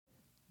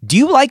Do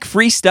you like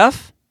free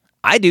stuff?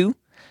 I do.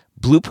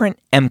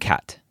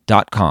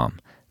 BlueprintMCAT.com.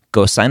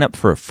 Go sign up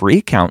for a free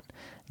account.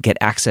 Get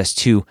access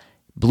to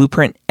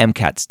Blueprint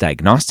MCAT's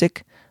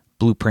diagnostic,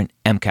 Blueprint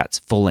MCAT's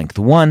full-length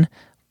 1,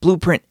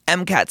 Blueprint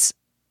MCAT's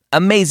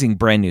amazing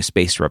brand new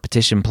spaced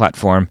repetition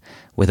platform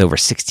with over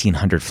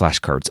 1,600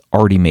 flashcards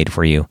already made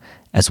for you,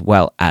 as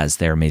well as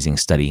their amazing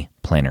study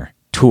planner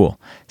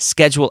tool.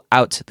 Schedule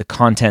out the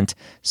content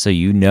so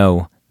you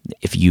know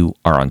if you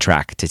are on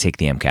track to take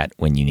the MCAT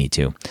when you need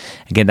to.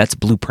 Again, that's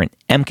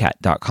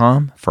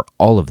BlueprintMCAT.com for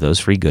all of those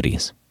free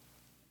goodies.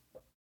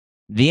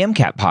 The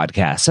MCAT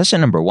Podcast, session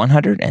number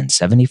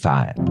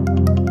 175.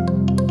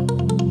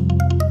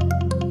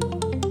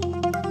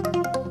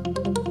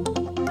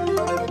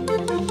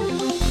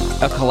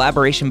 A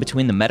collaboration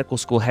between the medical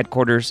school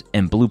headquarters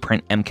and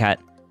Blueprint MCAT.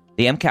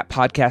 The MCAT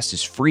Podcast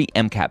is free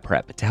MCAT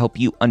prep to help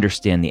you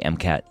understand the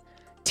MCAT,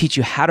 teach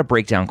you how to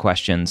break down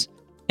questions,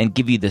 and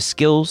give you the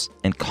skills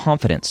and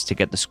confidence to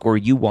get the score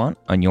you want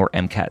on your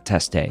MCAT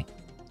test day.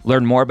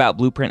 Learn more about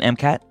Blueprint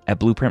MCAT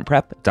at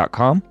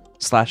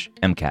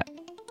blueprintprep.com/MCAT.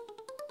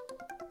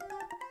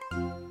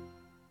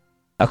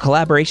 A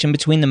collaboration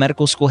between the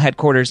medical school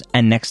headquarters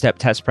and Next Step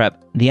Test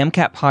Prep, the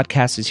MCAT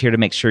Podcast is here to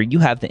make sure you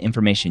have the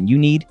information you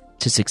need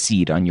to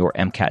succeed on your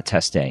MCAT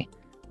test day.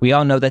 We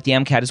all know that the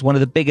MCAT is one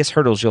of the biggest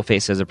hurdles you'll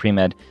face as a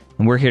pre-med,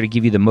 and we're here to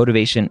give you the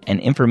motivation and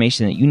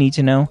information that you need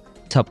to know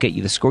to help get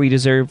you the score you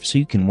deserve so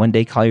you can one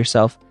day call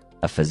yourself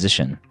a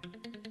physician.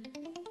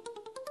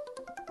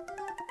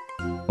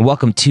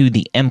 Welcome to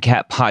the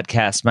MCAT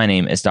Podcast. My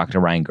name is Dr.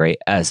 Ryan Gray.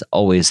 As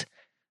always,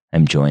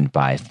 I'm joined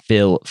by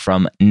Phil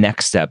from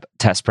Next Step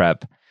Test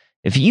Prep.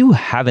 If you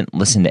haven't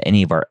listened to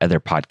any of our other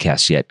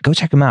podcasts yet, go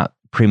check them out,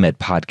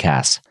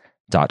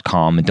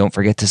 premedpodcast.com. And don't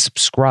forget to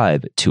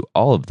subscribe to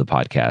all of the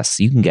podcasts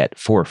you can get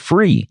for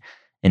free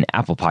in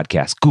Apple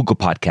Podcasts, Google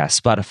Podcasts,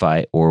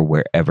 Spotify, or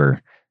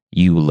wherever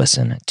you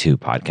listen to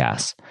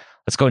podcasts.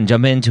 Let's go and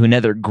jump into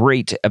another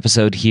great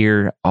episode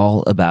here,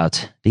 all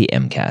about the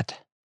MCAT.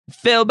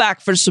 Phil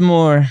back for some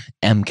more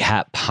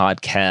MCAT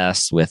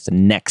podcasts with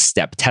Next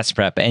Step Test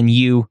Prep, and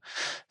you,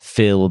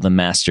 Phil, the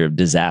master of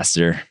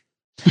disaster,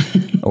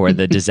 or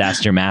the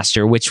disaster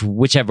master,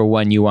 whichever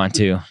one you want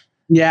to.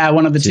 Yeah,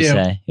 one of the two.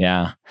 Say.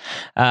 Yeah.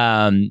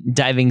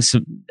 Diving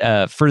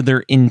further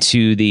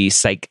into the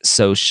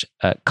psych-soc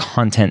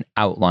content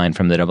outline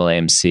from the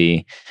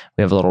AAMC,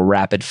 we have a little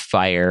rapid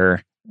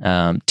fire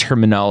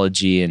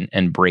terminology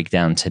and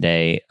breakdown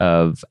today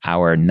of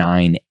our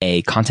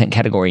 9A, content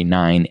category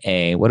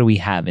 9A. What do we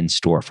have in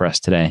store for us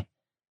today?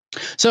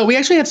 So we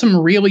actually have some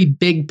really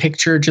big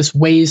picture, just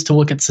ways to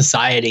look at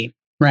society.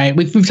 Right.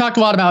 We've talked a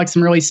lot about like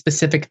some really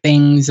specific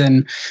things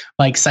and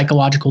like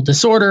psychological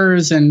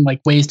disorders and like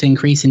ways to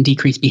increase and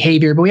decrease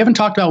behavior, but we haven't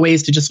talked about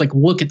ways to just like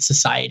look at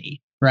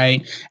society,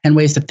 right? And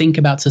ways to think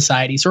about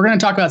society. So we're going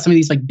to talk about some of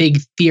these like big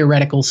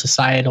theoretical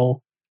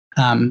societal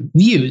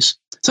views.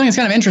 Something that's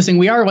kind of interesting.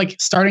 We are like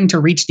starting to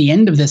reach the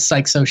end of this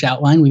psych-soc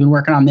outline. We've been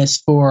working on this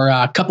for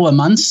a couple of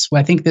months.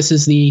 I think this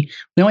is we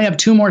only have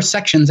 2 more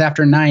sections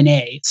after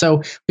 9A.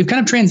 So we've kind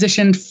of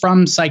transitioned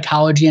from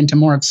psychology into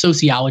more of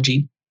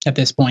sociology at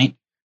this point.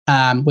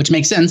 Which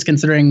makes sense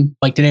considering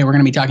like today we're going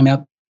to be talking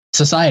about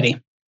society.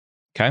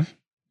 Okay,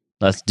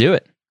 let's do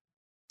it.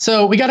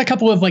 So we got a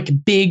couple of like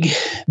big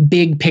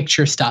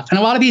picture stuff. And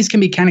a lot of these can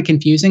be kind of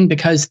confusing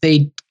because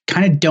they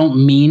kind of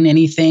don't mean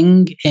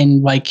anything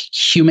in like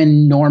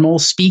human normal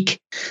speak,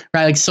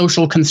 right? Like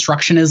social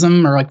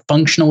constructionism or like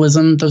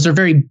functionalism. Those are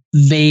very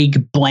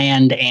vague,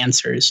 bland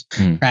answers,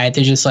 right?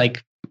 They're just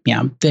like,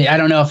 I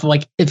don't know if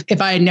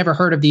I had never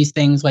heard of these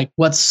things, like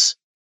what's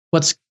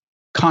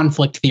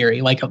conflict theory,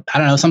 like, I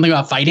don't know, something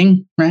about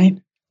fighting, right?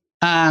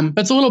 But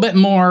it's a little bit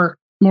more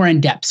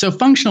in depth. So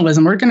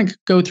functionalism, we're going to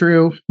go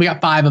through, we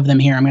got 5 of them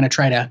here. I'm going to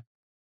try to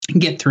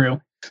get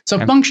through. So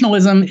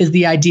functionalism is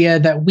the idea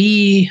that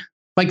we,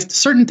 like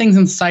certain things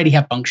in society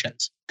have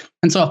functions.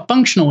 And so a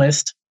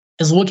functionalist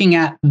is looking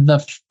at the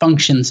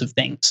functions of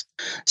things.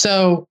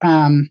 So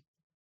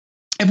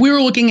if we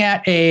were looking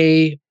at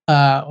a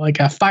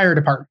fire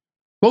department,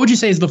 what would you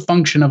say is the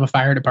function of a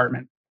fire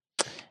department?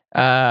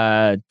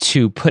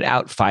 To put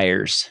out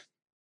fires.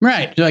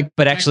 Right.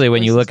 But actually,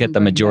 when you look at the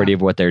majority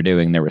of what they're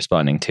doing, they're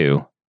responding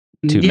to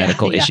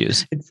medical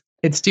issues.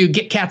 It's to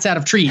get cats out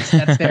of trees.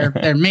 That's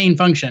their main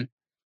function.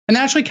 And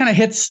that actually kind of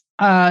hits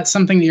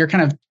something that you're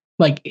kind of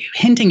like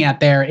hinting at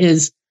there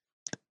is,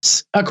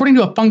 according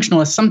to a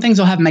functionalist, some things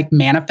will have like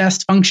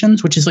manifest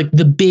functions, which is like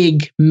the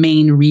big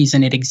main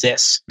reason it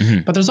exists.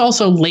 Mm-hmm. But there's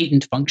also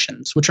latent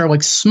functions, which are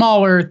like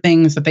smaller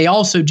things that they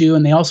also do,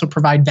 and they also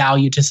provide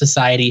value to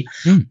society.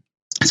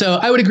 So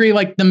I would agree,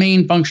 like the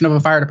main function of a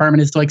fire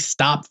department is to like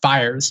stop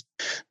fires,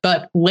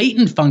 but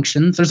latent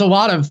functions, there's a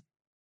lot of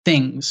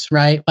things,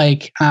 right?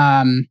 Like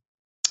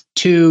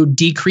to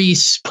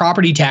decrease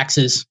property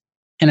taxes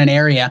in an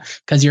area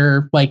because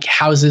your like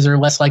houses are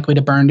less likely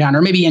to burn down,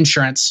 or maybe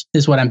insurance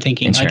is what I'm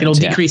thinking. Like it'll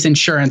decrease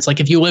insurance.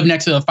 Like if you live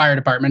next to a fire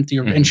department,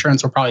 your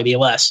insurance will probably be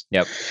less.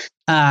 Yep.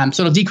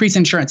 So it'll decrease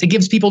insurance. It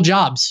gives people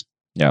jobs,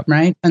 Yep.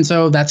 Right. And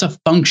so that's a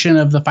function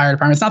of the fire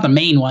department. It's not the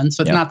main one.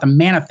 So it's not the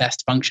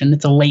manifest function.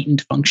 It's a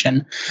latent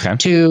function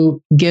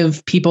to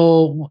give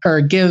people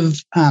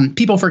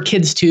people for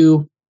kids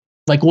to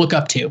like look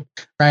up to,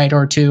 right?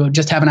 Or to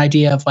just have an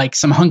idea of like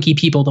some hunky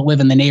people that live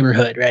in the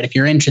neighborhood, right? If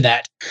you're into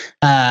that.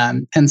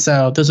 And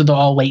so those are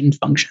all latent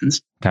functions.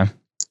 Okay.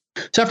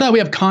 So after that, we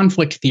have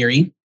conflict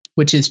theory,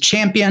 which is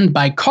championed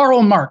by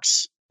Karl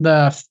Marx,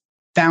 the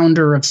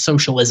founder of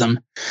socialism.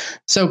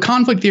 So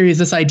conflict theory is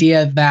this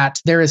idea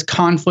that there is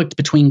conflict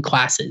between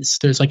classes.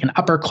 There's like an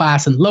upper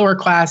class and lower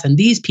class, and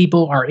these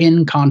people are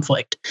in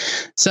conflict.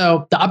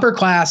 So the upper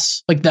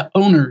class, like the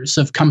owners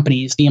of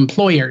companies, the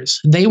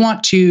employers, they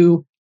want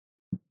to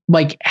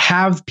like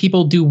have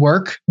people do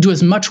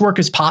as much work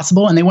as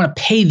possible, and they want to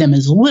pay them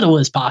as little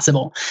as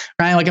possible,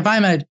 right? Like if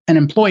I'm an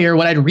employer,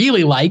 what I'd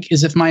really like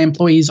is if my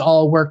employees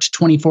all worked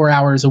 24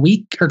 hours a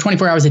week or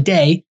 24 hours a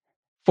day,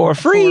 for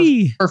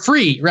free. For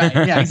free, right?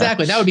 Yeah,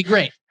 exactly. That would be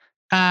great.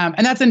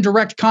 And that's in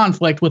direct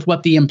conflict with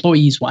what the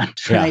employees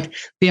want, right? Yeah.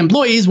 The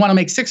employees want to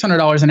make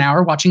 $600 an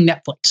hour watching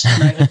Netflix,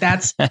 right? Like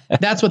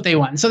that's what they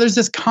want. So there's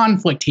this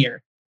conflict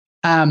here.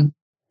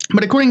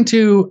 But according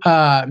to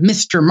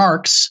Mr.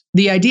 Marx,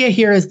 the idea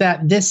here is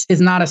that this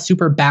is not a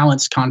super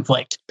balanced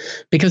conflict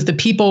because the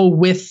people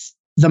with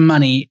the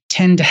money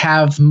tend to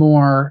have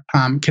more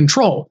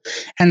control.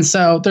 And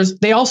so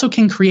they also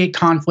can create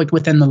conflict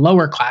within the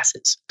lower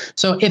classes.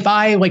 So if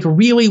I like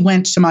really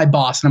went to my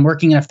boss and I'm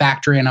working in a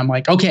factory and I'm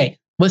like, okay,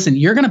 listen,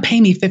 you're going to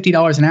pay me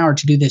 $50 an hour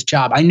to do this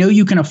job. I know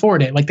you can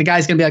afford it. Like the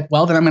guy's going to be like,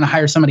 well, then I'm going to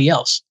hire somebody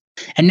else.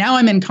 And now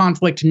I'm in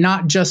conflict,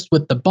 not just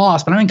with the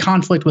boss, but I'm in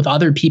conflict with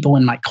other people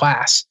in my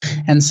class.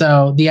 And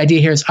so the idea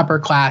here is upper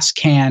class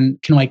can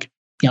like,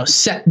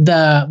 set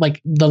the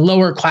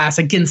lower class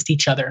against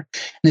each other.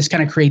 And this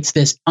kind of creates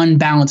this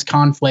unbalanced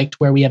conflict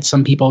where we have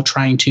some people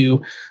trying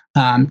to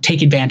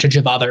take advantage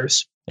of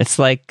others. It's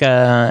like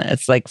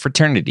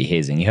fraternity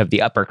hazing. You have the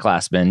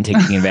upperclassmen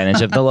taking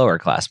advantage of the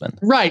lowerclassmen.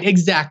 Right,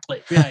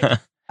 exactly. Right.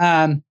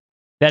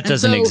 That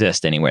doesn't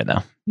exist anywhere,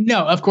 though.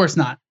 No, of course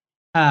not.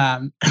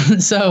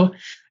 So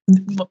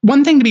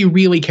one thing to be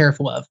really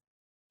careful of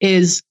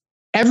is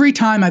every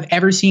time I've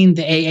ever seen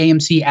the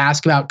AAMC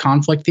ask about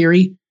conflict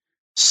theory,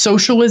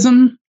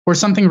 socialism or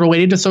something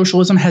related to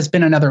socialism has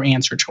been another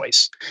answer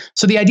choice.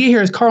 So the idea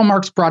here is Karl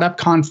Marx brought up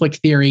conflict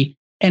theory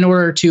in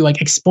order to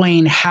like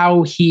explain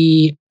how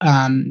he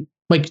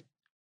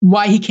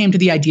why he came to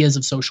the ideas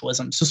of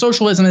socialism. So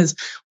socialism is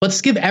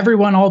let's give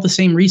everyone all the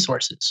same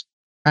resources,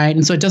 right?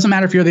 And so it doesn't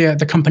matter if you're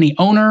the company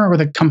owner or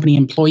the company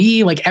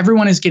employee, like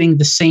everyone is getting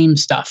the same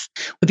stuff.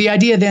 But the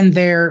idea then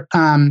there,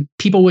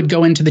 people would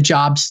go into the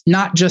jobs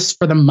not just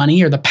for the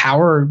money or the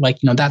power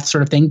or that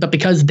sort of thing, but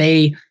because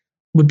they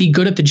would be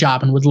good at the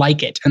job and would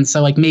like it. And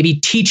so like maybe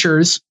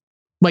teachers,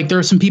 like there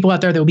are some people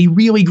out there that will be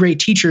really great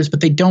teachers,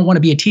 but they don't want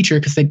to be a teacher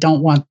because they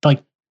don't want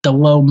like the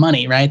low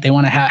money, right? They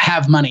want to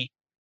have money.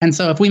 And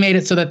so if we made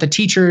it so that the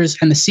teachers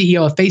and the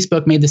CEO of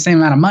Facebook made the same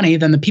amount of money,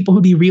 then the people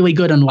who'd be really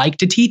good and like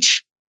to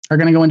teach are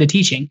going to go into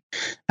teaching.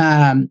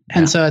 And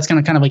so it's going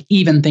to kind of like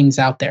even things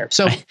out there.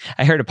 So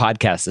I heard a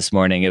podcast this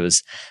morning. It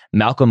was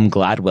Malcolm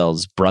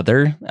Gladwell's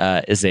brother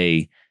is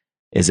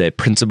a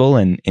principal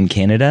in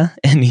Canada.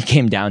 And he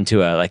came down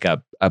to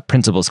a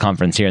principals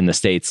conference here in the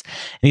States.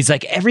 And he's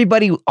like,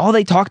 everybody, all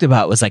they talked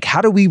about was like,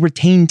 how do we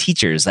retain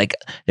teachers? Like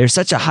there's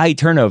such a high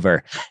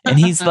turnover. And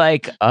he's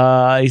like,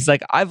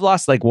 I've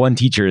lost like one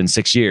teacher in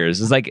 6 years.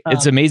 It's like,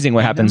 it's amazing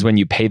what happens when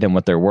you pay them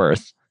what they're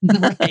worth.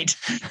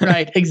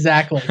 Right.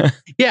 Exactly.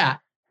 Yeah.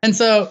 And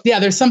so,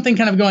 there's something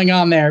kind of going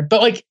on there,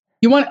 but like,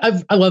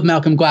 I love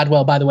Malcolm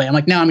Gladwell, by the way. I'm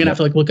like, now I'm going to have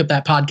to like look up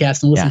that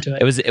podcast and listen to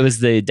it. It was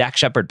the Dak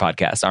Shepard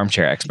podcast,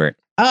 Armchair Expert.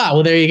 Ah,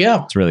 well, there you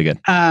go. It's really good.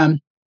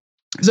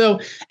 So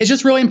it's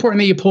just really important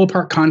that you pull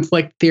apart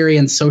conflict theory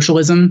and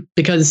socialism,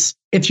 because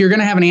if you're going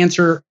to have an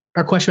answer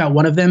or question about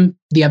one of them,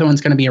 the other one's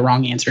going to be a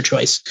wrong answer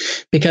choice,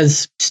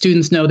 because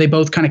students know they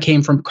both kind of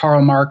came from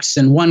Karl Marx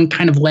and one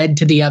kind of led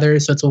to the other.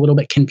 So it's a little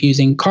bit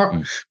confusing.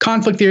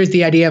 Conflict theory is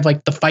the idea of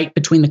like the fight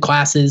between the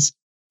classes.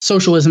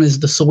 Socialism is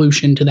the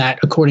solution to that,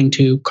 according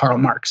to Karl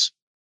Marx.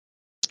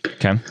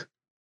 Okay.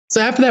 So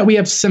after that, we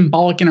have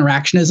symbolic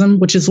interactionism,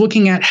 which is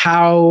looking at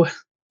how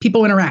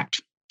people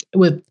interact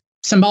with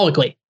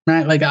symbolically,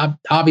 right? Like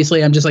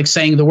obviously, I'm just like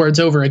saying the words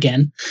over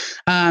again.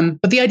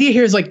 But the idea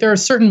here is like there are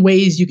certain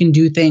ways you can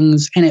do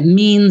things, and it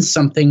means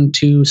something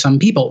to some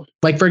people.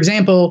 Like for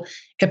example,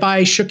 if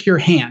I shook your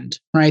hand,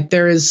 right?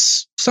 There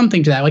is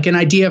something to that, like an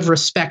idea of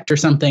respect or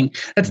something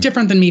that's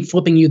different than me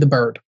flipping you the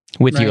bird.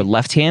 With your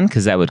left hand,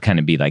 because that would kind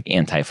of be like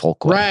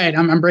anti-folkway. Right.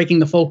 I'm breaking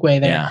the folkway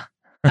there.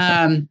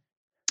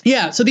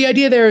 Yeah. So the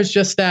idea there is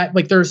just that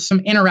like there's some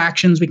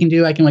interactions we can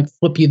do. I can like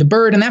flip you the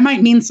bird, and that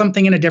might mean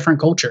something in a different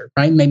culture,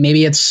 right?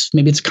 Maybe it's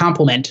a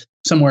compliment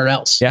somewhere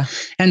else. Yeah.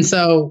 And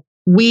so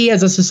we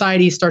as a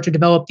society start to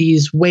develop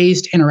these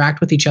ways to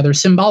interact with each other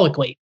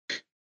symbolically.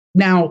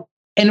 Now,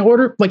 in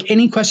order, like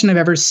any question I've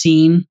ever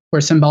seen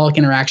where symbolic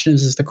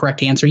interactions is the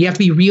correct answer, you have to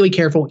be really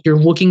careful. You're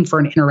looking for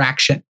an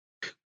interaction.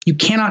 you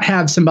cannot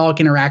have symbolic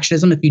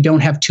interactionism if you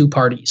don't have two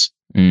parties,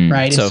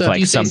 right? So if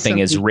you say something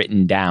is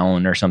written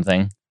down or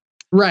something.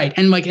 Right.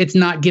 And like it's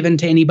not given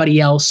to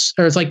anybody else.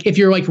 Or it's like if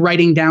you're like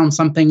writing down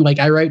something, like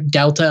I write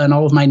delta in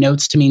all of my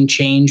notes to mean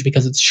change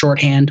because it's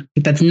shorthand.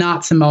 That's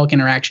not symbolic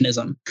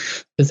interactionism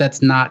because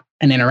that's not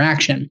an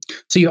interaction.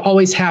 So you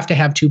always have to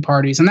have two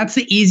parties. And that's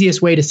the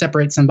easiest way to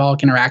separate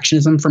symbolic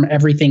interactionism from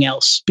everything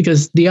else,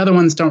 because the other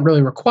ones don't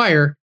really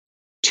require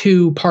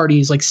two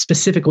parties like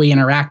specifically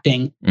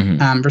interacting,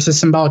 versus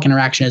symbolic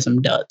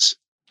interactionism does.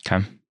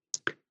 Okay.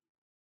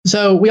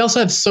 So we also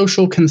have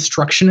social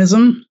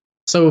constructionism.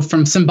 So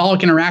from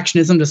symbolic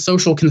interactionism to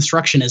social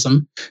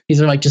constructionism,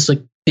 these are like just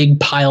like big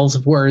piles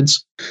of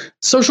words.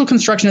 Social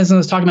constructionism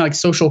is talking about like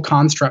social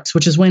constructs,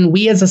 which is when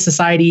we as a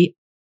society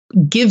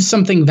give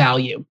something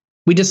value.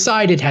 We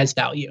decide it has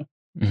value.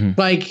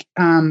 Like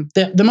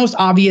the most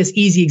obvious,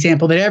 easy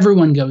example that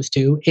everyone goes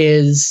to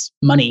is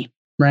money,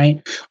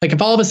 right? Like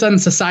if all of a sudden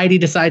society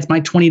decides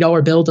my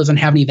 $20 bill doesn't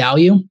have any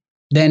value,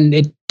 then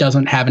it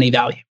doesn't have any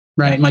value,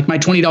 right? Like my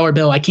 $20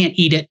 bill, I can't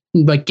eat it,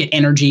 like get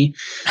energy.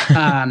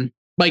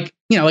 Like,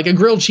 you know, like a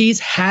grilled cheese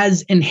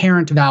has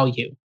inherent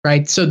value,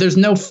 right? So there's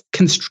no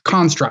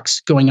constructs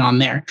going on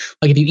there.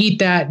 Like if you eat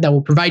that, that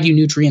will provide you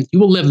nutrients. You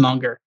will live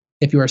longer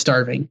if you are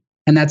starving.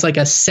 And that's like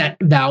a set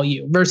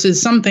value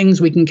versus some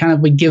things we can kind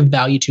of like give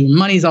value to.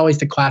 Money is always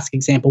the classic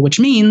example, which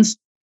means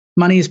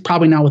money is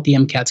probably not what the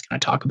MCAT's going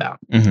to talk about.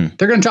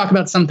 They're going to talk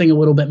about something a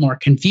little bit more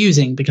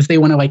confusing because they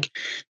want to like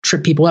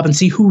trip people up and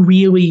see who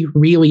really,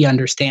 really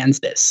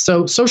understands this.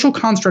 So social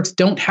constructs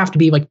don't have to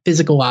be like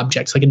physical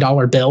objects, like a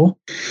dollar bill.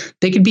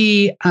 They could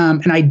be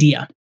an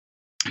idea.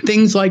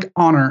 Things like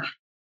honor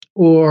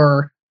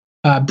or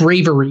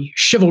bravery,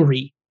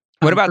 chivalry.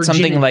 What about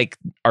something like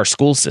our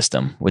school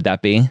system? Would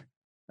that be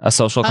a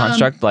social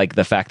construct? Like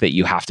the fact that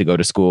you have to go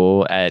to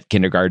school at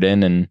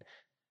kindergarten and...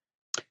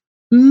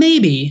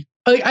 Maybe.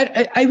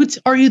 I would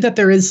argue that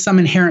there is some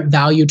inherent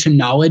value to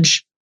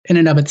knowledge in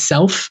and of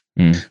itself,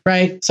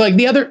 right? So like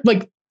the other,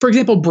 like, for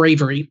example,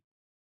 bravery.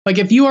 Like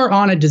if you are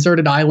on a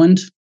deserted island,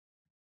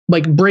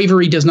 like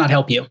bravery does not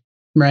help you,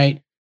 right?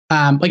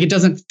 Like it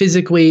doesn't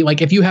physically,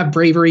 like if you have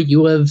bravery,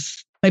 you live,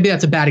 maybe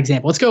that's a bad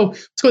example. Let's go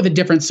with a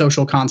different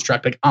social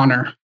construct, like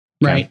honor,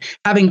 right? Okay.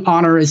 Having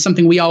honor is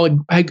something we all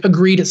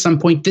agreed at some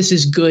point, this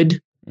is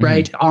good,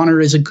 right?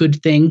 Honor is a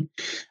good thing.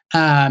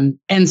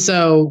 And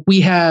so we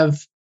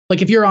have,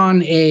 like if you're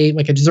on a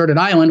deserted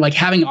island, like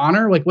having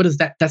honor, like what is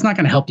that? That's not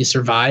going to help you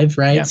survive,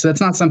 right? Yeah. So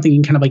that's not something you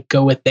can kind of like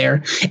go with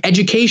there.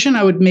 Education,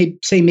 I would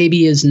say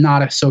maybe is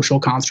not a social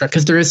construct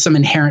because there is some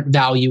inherent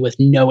value with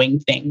knowing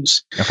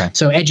things. Okay.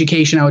 So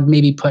education, I would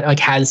maybe put like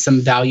has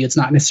some value. It's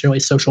not necessarily a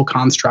social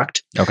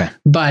construct. Okay.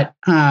 But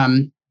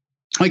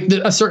like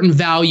a certain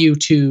value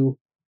to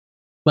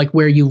like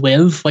where you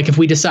live. Like if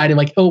we decided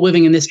like, oh,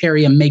 living in this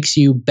area makes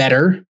you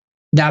better.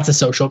 That's a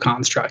social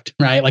construct,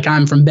 right? Like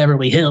I'm from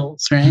Beverly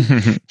Hills, right?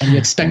 And you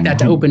expect that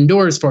to open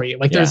doors for you.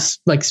 Like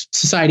there's like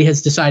society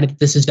has decided that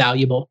this is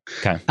valuable.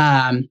 Okay.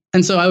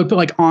 And so I would put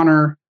like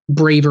honor,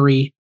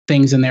 bravery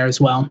things in there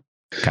as well.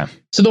 Okay.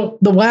 So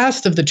the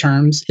last of the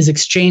terms is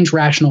exchange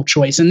rational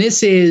choice. And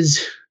this is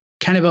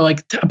kind of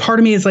a part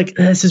of me is like,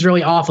 this is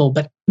really awful,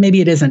 but maybe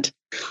it isn't.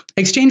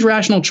 Exchange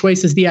rational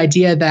choice is the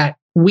idea that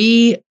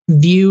we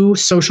view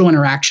social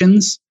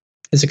interactions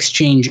as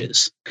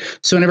exchanges.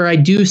 So whenever I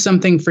do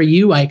something for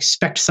you, I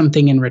expect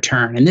something in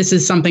return. And this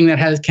is something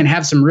that can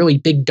have some really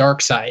big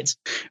dark sides,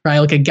 right?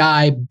 Like a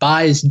guy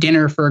buys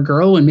dinner for a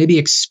girl and maybe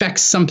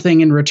expects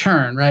something in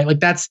return, right? Like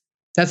that's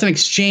an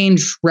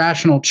exchange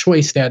rational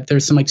choice that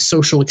there's some like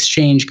social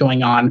exchange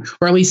going on,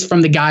 or at least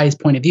from the guy's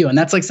point of view. And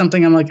that's like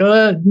something I'm like,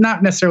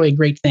 not necessarily a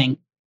great thing.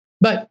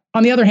 But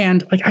on the other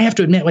hand, like I have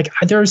to admit, like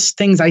there's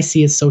things I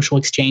see as social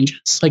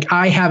exchanges. Like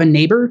I have a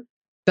neighbor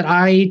that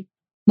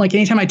like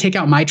anytime I take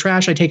out my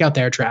trash, I take out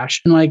their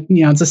trash. And like,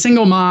 you know, it's a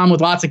single mom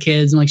with lots of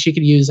kids and like she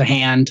could use a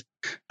hand.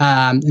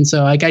 And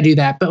so like I do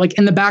that. But like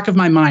in the back of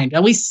my mind,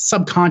 at least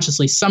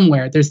subconsciously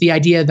somewhere, there's the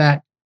idea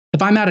that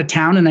if I'm out of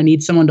town and I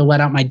need someone to let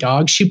out my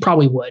dog, she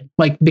probably would,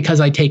 like because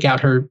I take out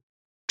her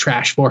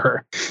trash for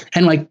her.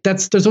 And like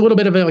there's a little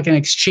bit of like an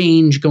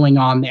exchange going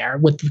on there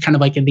with kind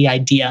of like the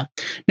idea.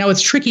 Now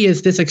what's tricky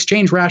is this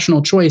exchange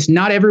rational choice.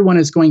 Not everyone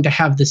is going to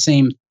have the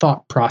same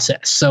thought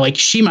process. So like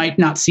she might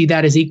not see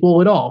that as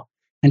equal at all.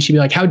 And she'd be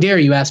like, how dare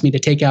you ask me to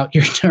take out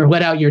or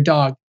let out your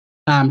dog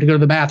to go to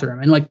the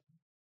bathroom? And like,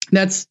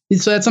 that's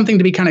something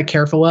to be kind of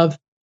careful of,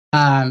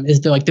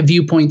 is that like the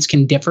viewpoints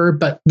can differ,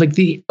 but like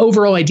the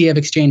overall idea of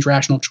exchange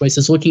rational choice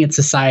is looking at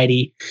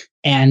society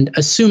and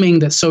assuming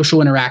that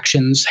social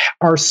interactions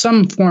are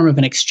some form of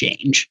an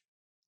exchange.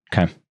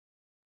 Okay.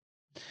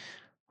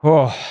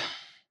 Oh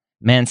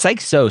man,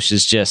 psych soc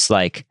is just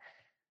like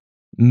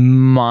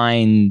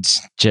mind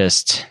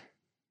just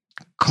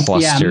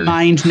clustered.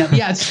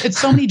 Yeah, it's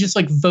so many just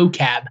like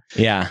vocab.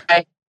 Yeah.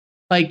 Right?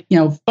 Like, you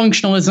know,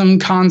 functionalism,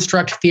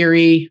 construct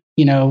theory,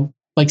 you know,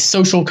 like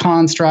social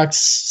constructs,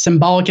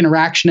 symbolic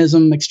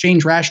interactionism,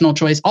 exchange rational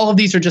choice. All of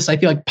these are just, I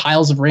feel like,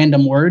 piles of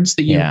random words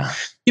that you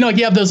know, like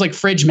you have those like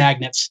fridge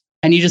magnets.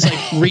 and you just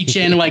like reach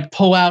in, like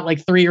pull out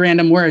like 3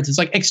 random words. It's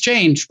like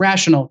exchange,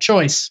 rational,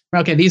 choice.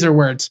 Okay, these are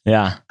words.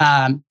 Yeah.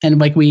 And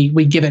like we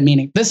give it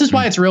meaning. This is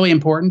why it's really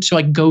important to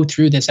like go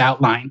through this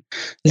outline,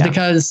 is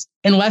because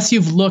unless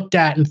you've looked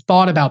at and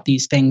thought about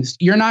these things,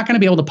 you're not going to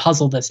be able to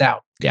puzzle this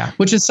out. Yeah.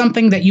 Which is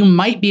something that you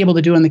might be able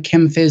to do in the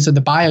chem phys or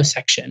the bio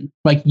section,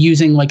 like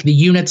using like the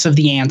units of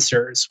the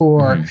answers,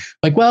 or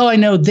like, well, I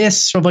know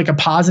this sort of like a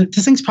positive,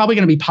 this thing's probably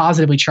going to be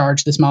positively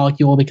charged, this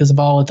molecule, because of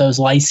all of those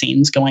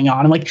lysines going on.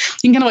 And like,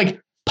 you can kind of like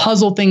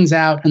puzzle things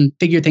out and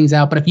figure things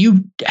out. But if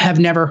you have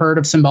never heard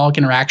of symbolic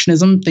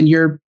interactionism, then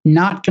you're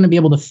not going to be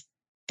able to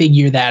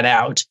figure that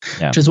out,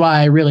 which is why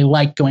I really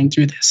like going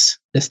through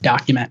this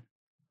document.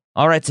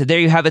 All right. So there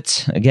you have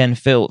it. Again,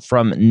 Phil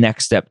from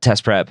Next Step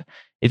Test Prep.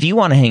 If you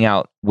want to hang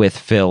out with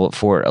Phil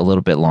for a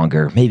little bit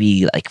longer,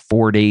 maybe like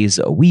 4 days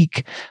a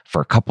week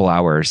for a couple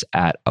hours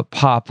at a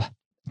pop,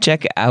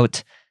 check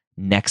out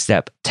Next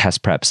Step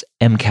Test Prep's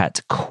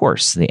MCAT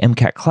course. The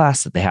MCAT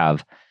class that they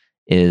have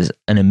is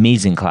an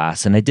amazing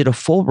class, and I did a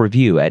full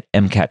review at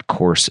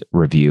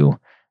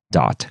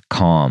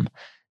MCATcoursereview.com.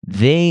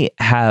 They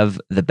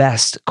have the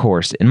best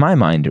course in my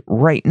mind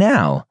right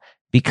now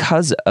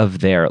because of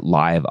their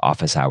live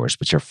office hours,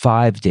 which are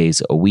 5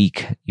 days a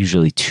week,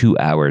 usually 2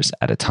 hours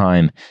at a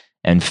time.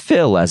 And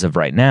Phil, as of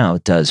right now,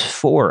 does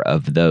 4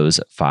 of those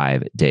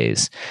 5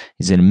 days.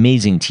 He's an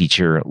amazing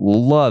teacher,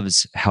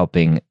 loves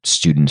helping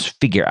students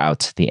figure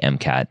out the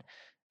MCAT,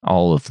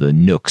 all of the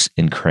nooks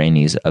and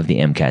crannies of the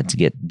MCAT to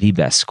get the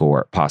best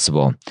score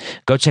possible.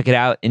 Go check it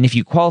out. And if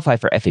you qualify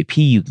for FAP,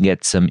 you can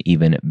get some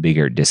even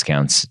bigger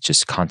discounts.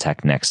 Just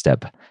contact Next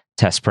Step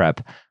Test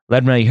Prep.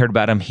 Let them know you heard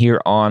about them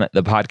here on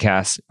the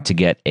podcast to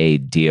get a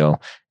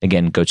deal.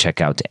 Again, go check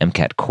out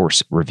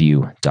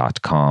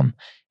MCATcoursereview.com.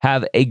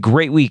 Have a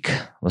great week.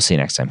 We'll see you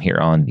next time here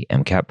on the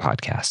MCAT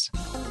podcast.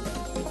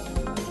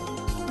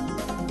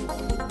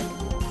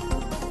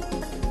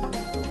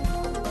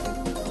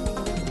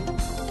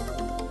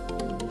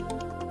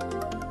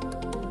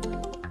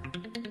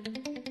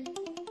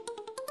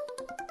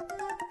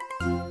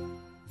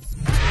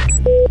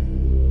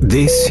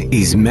 This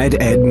is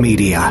MedEd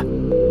Media.